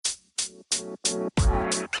Welcome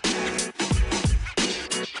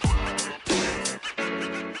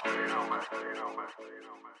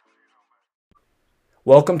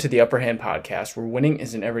to the Upper Hand Podcast, where winning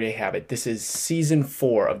is an everyday habit. This is season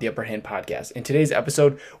 4 of the Upper Hand Podcast. In today's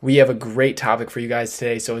episode, we have a great topic for you guys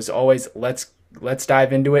today. So as always, let's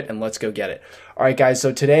dive into it and let's go get it. All right, guys.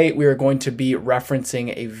 So today we are going to be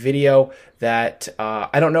referencing a video that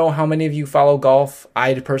I don't know how many of you follow golf.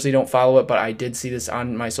 I personally don't follow it, but I did see this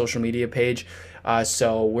on my social media page.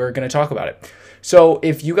 So we're going to talk about it. So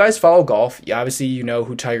if you guys follow golf, obviously you know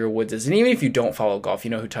who Tiger Woods is. And even if you don't follow golf, you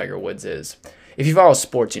know who Tiger Woods is. If you follow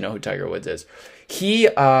sports, you know who Tiger Woods is. He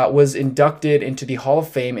was inducted into the Hall of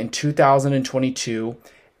Fame in 2022,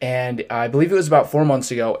 and I believe it was about 4 months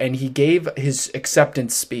ago, and he gave his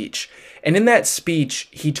acceptance speech. And in that speech,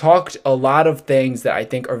 he talked a lot of things that I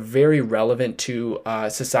think are very relevant to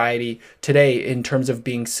society today in terms of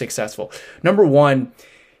being successful. Number one,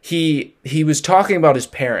 he was talking about his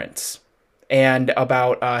parents and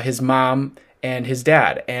about his mom and his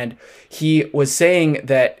dad. And he was saying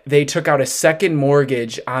that they took out a second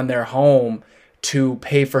mortgage on their home to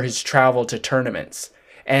pay for his travel to tournaments.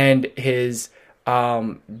 And his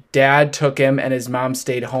dad took him and his mom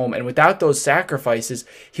stayed home. And without those sacrifices,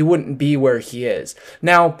 he wouldn't be where he is.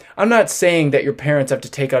 Now, I'm not saying that your parents have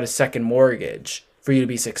to take out a second mortgage for you to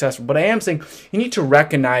be successful, but I am saying you need to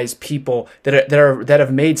recognize people that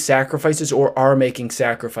have made sacrifices or are making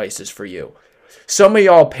sacrifices for you. Some of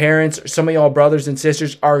y'all parents, some of y'all brothers and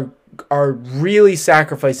sisters are really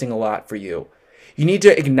sacrificing a lot for you. You need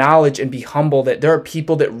to acknowledge and be humble that there are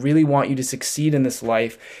people that really want you to succeed in this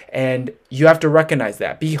life, and you have to recognize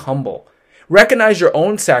that. Be humble. Recognize your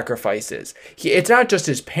own sacrifices. It's not just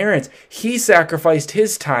his parents. He sacrificed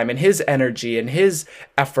his time and his energy and his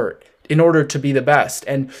effort in order to be the best.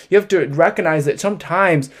 And you have to recognize that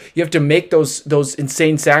sometimes you have to make those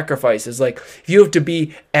insane sacrifices. Like if you have to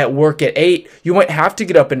be at work at 8, you might have to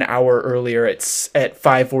get up an hour earlier at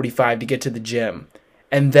 5:45 to get to the gym,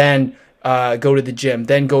 and then go to the gym,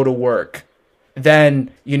 then go to work.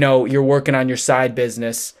 Then, you're working on your side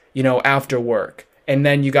business, after work. And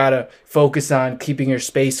then you got to focus on keeping your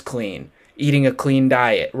space clean, eating a clean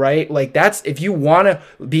diet, right? Like if you want to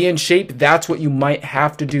be in shape, that's what you might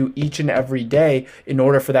have to do each and every day in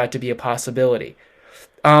order for that to be a possibility.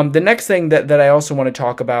 The next thing that I also want to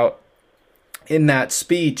talk about in that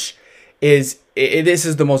speech is, this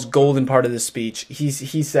is the most golden part of the speech.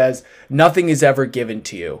 He says, nothing is ever given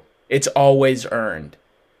to you. It's always earned.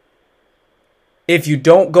 If you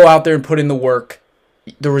don't go out there and put in the work,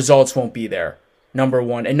 the results won't be there, number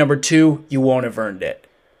one. And number two, you won't have earned it.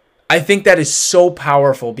 I think that is so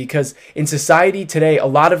powerful because in society today, a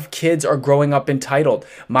lot of kids are growing up entitled.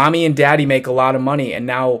 Mommy and daddy make a lot of money, and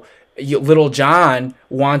now little John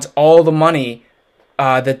wants all the money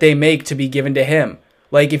that they make to be given to him.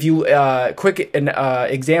 Like if you,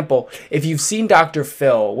 example, if you've seen Dr.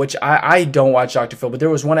 Phil, which I don't watch Dr. Phil, but there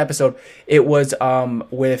was one episode, it was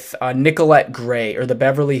with Nicolette Gray, or the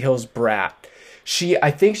Beverly Hills Brat.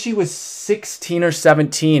 I think she was 16 or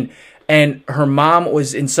 17, and her mom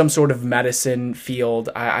was in some sort of medicine field.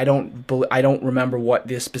 I don't remember what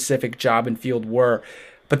the specific job and field were,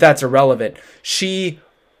 but that's irrelevant. She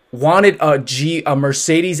wanted a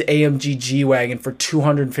Mercedes AMG G-Wagon for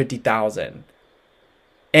 $250,000.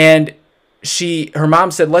 And her mom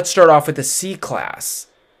said, let's start off with a C-Class.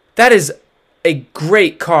 That is a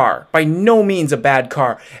great car, by no means a bad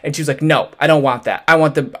car. And she was like, no, I don't want that. I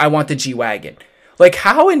want the G-Wagon. Like,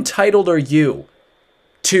 how entitled are you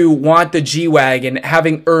to want the G-Wagon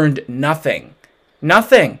having earned nothing?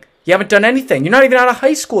 Nothing. You haven't done anything. You're not even out of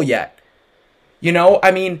high school yet.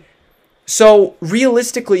 So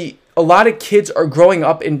realistically, a lot of kids are growing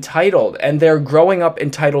up entitled, and they're growing up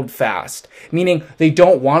entitled fast, meaning they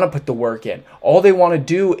don't want to put the work in. All they want to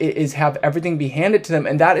do is have everything be handed to them,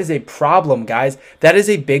 and that is a problem, guys. That is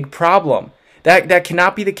a big problem. That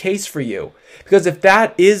cannot be the case for you, because if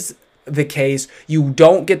that is the case, you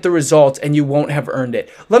don't get the results and you won't have earned it.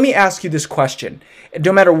 Let me ask you this question.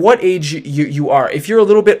 No matter what age you are, if you're a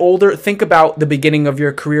little bit older, think about the beginning of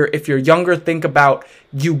your career. If you're younger, think about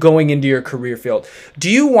you going into your career field. Do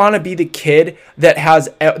you want to be the kid that has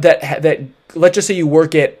that let's just say you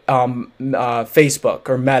work at Facebook,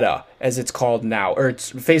 or Meta as it's called now, or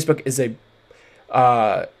Facebook is a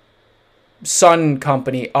son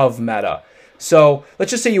company of Meta. So let's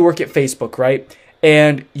just say you work at Facebook, right?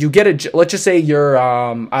 And you get let's just say you're,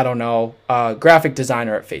 graphic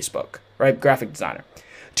designer at Facebook, right? Graphic designer.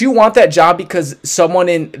 Do you want that job because someone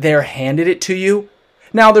in there handed it to you?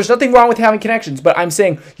 Now, there's nothing wrong with having connections, but I'm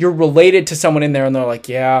saying you're related to someone in there and they're like,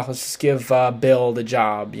 yeah, let's just give Bill the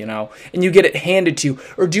job, and you get it handed to you.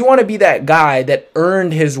 Or do you want to be that guy that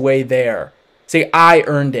earned his way there? Say, I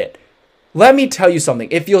earned it. Let me tell you something.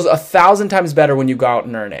 It feels 1,000 times better when you go out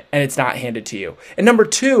and earn it and it's not handed to you. And number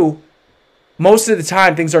two, most of the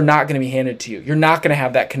time, things are not going to be handed to you. You're not going to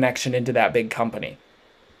have that connection into that big company.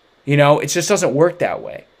 It just doesn't work that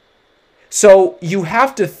way. So you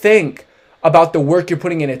have to think about the work you're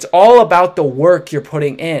putting in. It's all about the work you're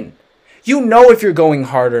putting in. You know if you're going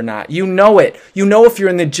hard or not. You know it. You know if you're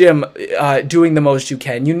in the gym doing the most you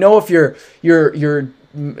can. You know if you're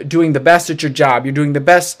doing the best at your job. You're doing the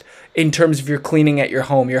best in terms of your cleaning at your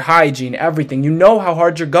home, your hygiene, everything. You know how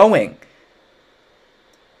hard you're going.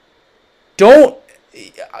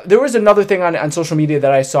 There was another thing on social media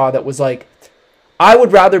that I saw that was like, I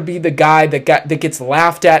would rather be the guy that gets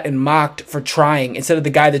laughed at and mocked for trying instead of the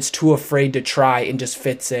guy that's too afraid to try and just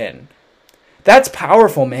fits in. That's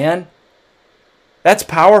powerful, man. That's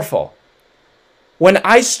powerful. When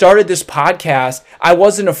I started this podcast, I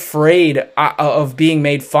wasn't afraid of being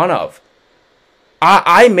made fun of.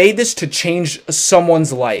 I made this to change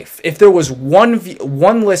someone's life. If there was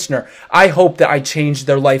one listener, I hope that I changed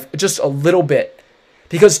their life just a little bit.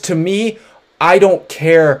 Because to me, I don't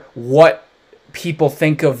care what people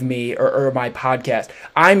think of me or my podcast.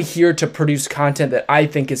 I'm here to produce content that I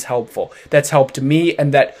think is helpful, that's helped me,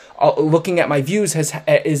 and that looking at my views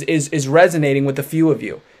is resonating with a few of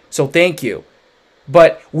you. So thank you.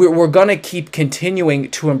 But we're going to keep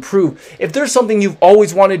continuing to improve. If there's something you've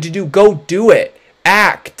always wanted to do, go do it.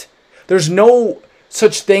 Act. There's no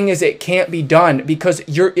such thing as it can't be done, because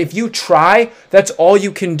if you try, that's all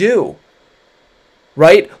you can do.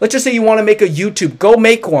 Right? Let's just say you want to make a YouTube. Go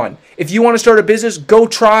make one. If you want to start a business, go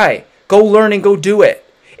try. Go learn and go do it.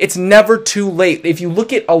 It's never too late. If you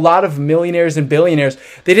look at a lot of millionaires and billionaires,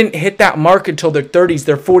 they didn't hit that mark until their 30s,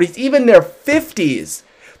 their 40s, even their 50s.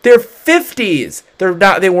 Their 50s.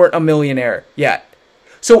 They weren't a millionaire yet.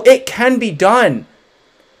 So it can be done.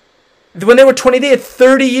 When they were 20, they had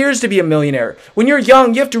 30 years to be a millionaire. When you're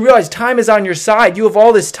young, you have to realize time is on your side. You have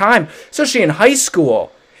all this time, especially in high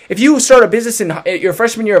school. If you start a business in your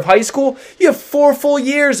freshman year of high school, you have 4 full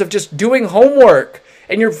years of just doing homework,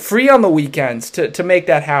 and you're free on the weekends to make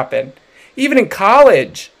that happen. Even in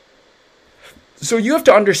college. So you have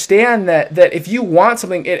to understand that if you want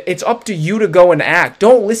something, it's up to you to go and act.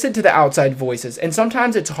 Don't listen to the outside voices. And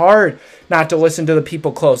sometimes it's hard not to listen to the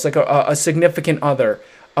people close, like a significant other,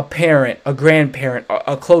 a parent, a grandparent,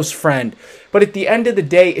 a close friend. But at the end of the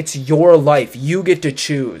day, it's your life. You get to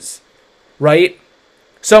choose, right?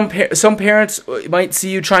 Some parents might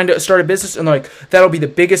see you trying to start a business and they're like, that'll be the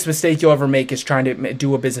biggest mistake you'll ever make, is trying to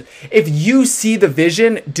do a business. If you see the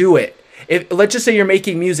vision, do it. Let's just say you're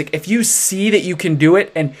making music. If you see that you can do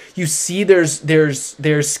it and you see there's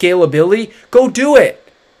scalability, go do it.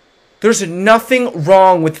 There's nothing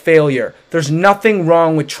wrong with failure. There's nothing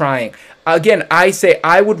wrong with trying. Again, I say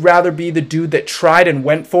I would rather be the dude that tried and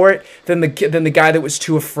went for it than the guy that was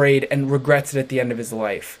too afraid and regrets it at the end of his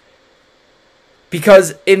life.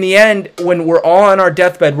 Because in the end, when we're all on our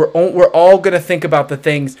deathbed, we're all going to think about the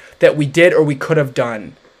things that we did or we could have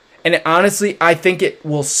done. And honestly, I think it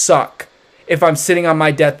will suck if I'm sitting on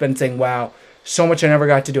my deathbed and saying, wow, so much I never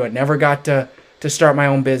got to do. I never got to start my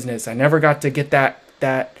own business. I never got to get that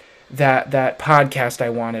podcast I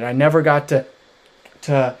wanted. I never got to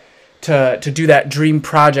do that dream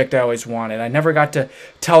project I always wanted. I never got to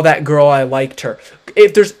tell that girl I liked her.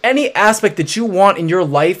 If there's any aspect that you want in your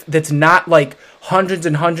life that's not like hundreds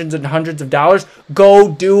and hundreds and hundreds of dollars, go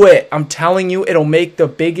do it. I'm telling you, it'll make the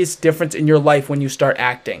biggest difference in your life when you start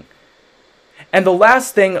acting. And the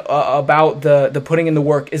last thing about the putting in the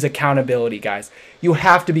work is accountability, guys. You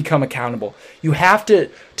have to become accountable. You have to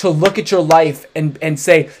look at your life and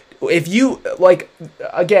say, if you, like,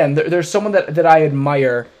 again, there's someone that I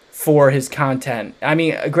admire for his content. I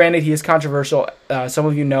mean, granted, he is controversial. Some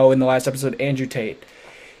of you know in the last episode, Andrew Tate.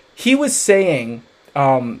 He was saying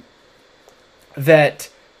that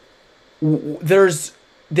there's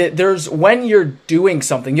when you're doing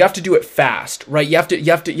something, you have to do it fast, right? You have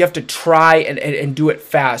to try and do it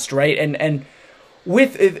fast, right? And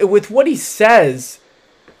with what he says,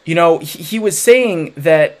 you know, he was saying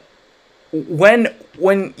that when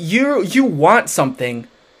you want something,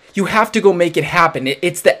 you have to go make it happen.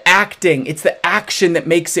 It's the acting, it's the action that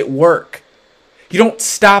makes it work. You don't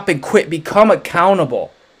stop and quit. Become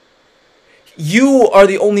accountable. You are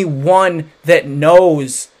the only one that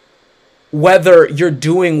knows whether you're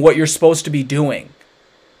doing what you're supposed to be doing.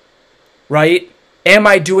 Right? Am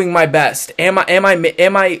I doing my best? Am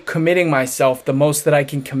I committing myself the most that I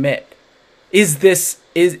can commit?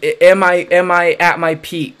 Am I at my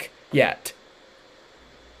peak yet?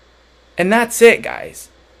 And that's it, guys.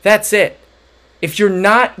 That's it. If you're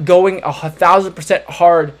not going 1,000%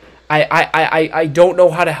 hard, I don't know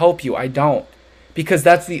how to help you. I don't. Because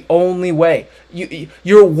that's the only way.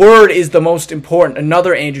 Your word is the most important.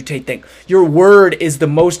 Another Andrew Tate thing. Your word is the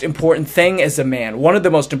most important thing as a man. One of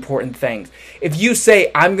the most important things. If you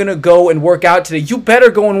say, I'm going to go and work out today, you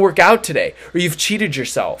better go and work out today, or you've cheated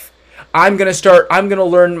yourself. I'm going to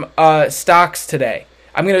learn stocks today.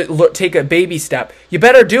 I'm going to take a baby step. You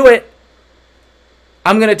better do it.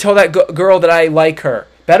 I'm going to tell that girl that I like her.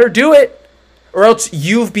 Better do it. Or else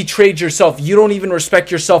you've betrayed yourself. You don't even respect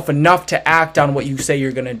yourself enough to act on what you say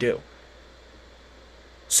you're going to do.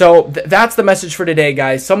 So that's the message for today,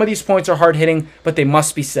 guys. Some of these points are hard-hitting, but they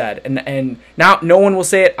must be said. And now no one will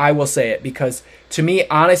say it. I will say it. Because to me,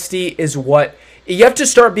 honesty is what... You have to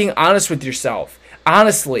start being honest with yourself.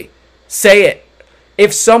 Honestly. Say it.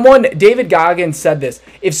 If someone... David Goggins said this.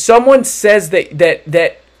 If someone says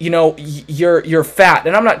that you know, you're fat,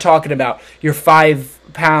 and I'm not talking about you're 5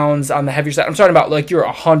 pounds on the heavier side. I'm talking about like you're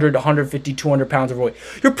 100, 150, 200 pounds overweight.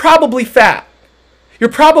 You're probably fat. You're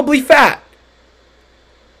probably fat.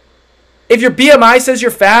 If your BMI says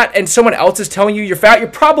you're fat and someone else is telling you you're fat, you're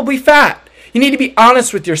probably fat. You need to be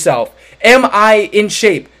honest with yourself. Am I in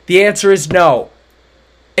shape? The answer is no.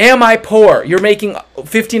 Am I poor? You're making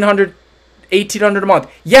 $1,500, $1,800 a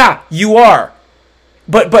month. Yeah, you are.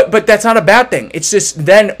 But that's not a bad thing. It's just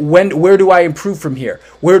then where do I improve from here?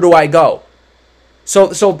 Where do I go? So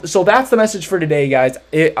that's the message for today, guys.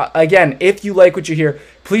 Again, if you like what you hear,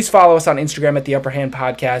 please follow us on Instagram at The Upper Hand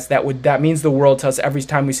Podcast. That means the world to us every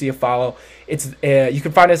time we see a follow. It's you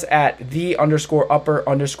can find us at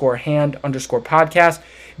the_upper_hand_podcast.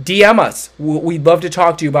 DM us. We'd love to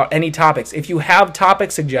talk to you about any topics. If you have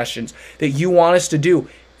topic suggestions that you want us to do,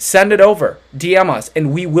 send it over. DM us,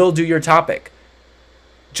 and we will do your topic.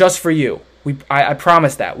 Just for you. I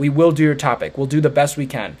promise that. We will do your topic. We'll do the best we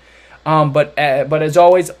can. But as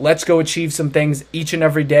always, let's go achieve some things each and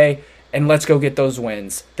every day, and let's go get those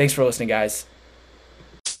wins. Thanks for listening, guys.